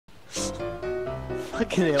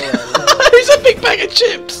Fucking hell out of there. He's a big bag of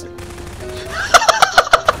chips!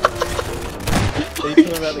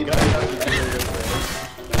 He's about to go.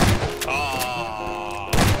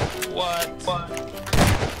 What?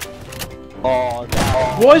 Oh,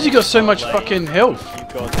 no. Why has he got so much fucking health? You've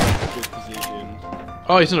got such a good position.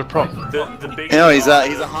 Oh, he's not a prop. The bigger No, he's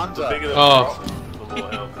the a hunter. bigger the Oh. prop, the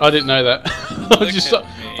more health. I didn't know that.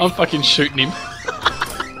 I'm fucking shooting him.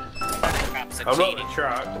 I'm not the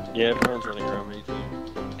truck. Yeah, everyone's running around me too.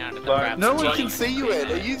 Like, No one can see you,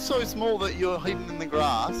 Ed. Are you so small that you're hidden in the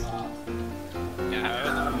grass?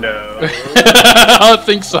 No. I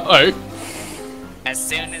think so. As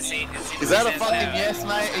soon as he Is that a says fucking no. yes,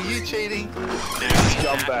 mate? Are you cheating? No, he's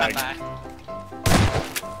not. Scumbag. Bye-bye.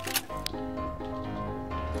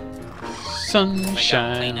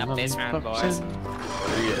 Sunshine. clean up this round, boys.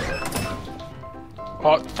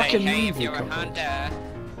 Oh, fucking Hey, if move, you you're a cockroach. hunter.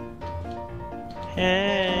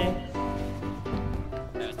 Hey.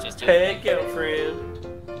 No, it's just Hey, girlfriend.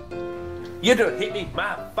 You don't hit me.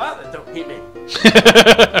 My father don't hit me.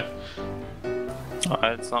 Oh,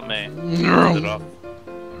 it's not me. No. It off.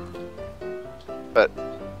 But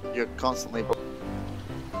you're constantly.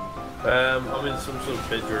 I'm in some sort of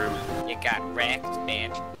bedroom. You got wrecked,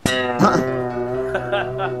 man.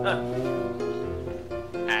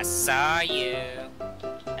 I saw you.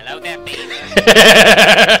 Hello there,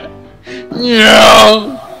 Beaver.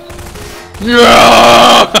 No. No.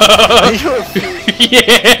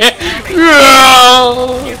 Yeah.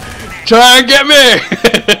 No. Try and get me.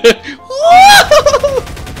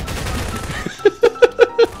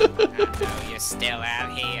 You're still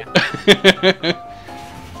out here.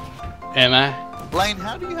 Am I? Blaine,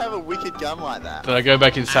 how do you have a wicked gun like that? Did I go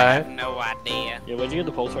back I inside? have no idea. Yeah, where'd you get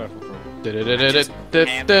the pulse rifle from? Oh,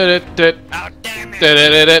 damn it.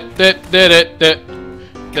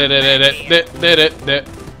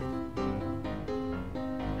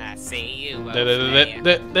 I see you over there.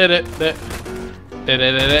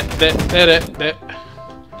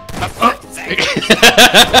 For fuck's sake.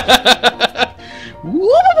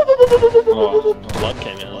 Oh, blood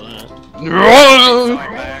came out of that.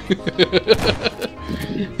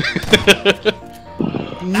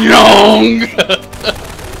 Nyong!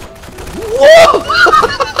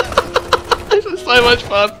 This is so much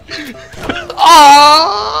fun.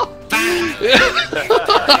 Ah!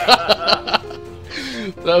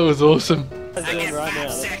 That was awesome. I get Right now, 5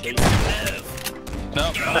 that's seconds deep. to live. No,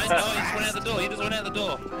 he just went out the door. He just went out the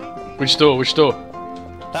door. Which door? Which door?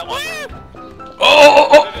 That one.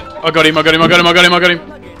 Oh! I got him, I got him, I got him, I got him, I got him.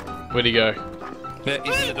 Where'd he go? There,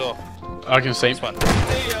 he's in the door. I can see him. This one.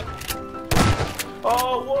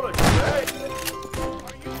 Oh, what a great.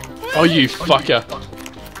 Oh, you fucker.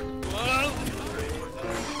 Whoa.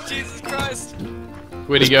 Jesus Christ.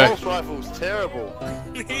 Where'd he This go? pulse rifle's terrible.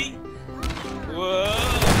 Whoa.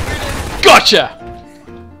 Gotcha!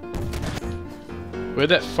 Where'd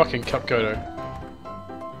that fucking cup go to?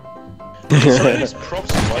 Some of these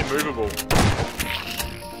props are immovable.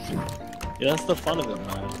 Yeah, that's the fun of it,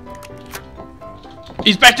 man.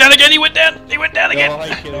 He's back down again, he went down! He went down again! Oh,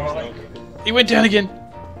 he killed himself. He went down again!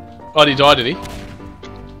 Oh, he died, did he?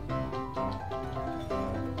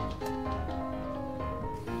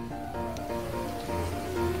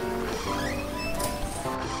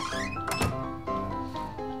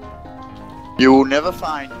 You will never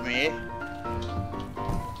find me.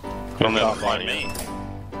 You'll never find me.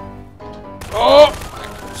 Oh!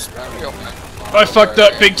 I fucked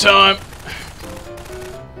up big time!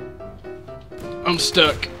 I'm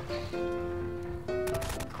stuck.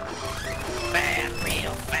 Man,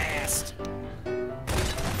 real fast.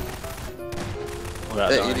 Without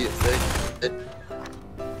That dying. idiot thing.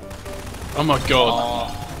 Oh my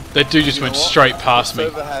god. That dude just You went know what? straight past The me.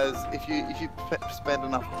 server has, if you spend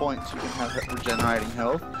enough points, you can have regenerating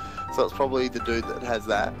health. So it's probably the dude that has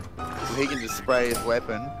that. So he can just spray his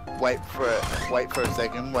weapon, wait for a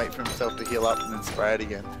second, wait for himself to heal up, and then spray it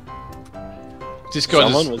again. This guy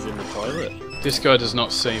Someone does, was in the toilet. this guy does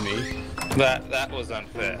not see me. That was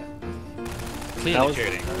unfair. How Clearly was-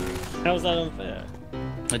 cheating. How was that unfair?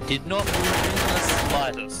 I did not move in the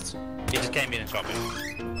slightest. He just came in and shot me.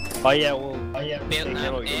 Oh yeah, well, Bill, I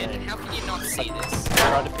know what you Ed, mean. how can you not see this? I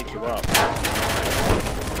tried to pick you up.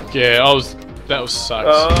 Yeah, that was sucks.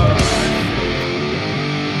 Oh.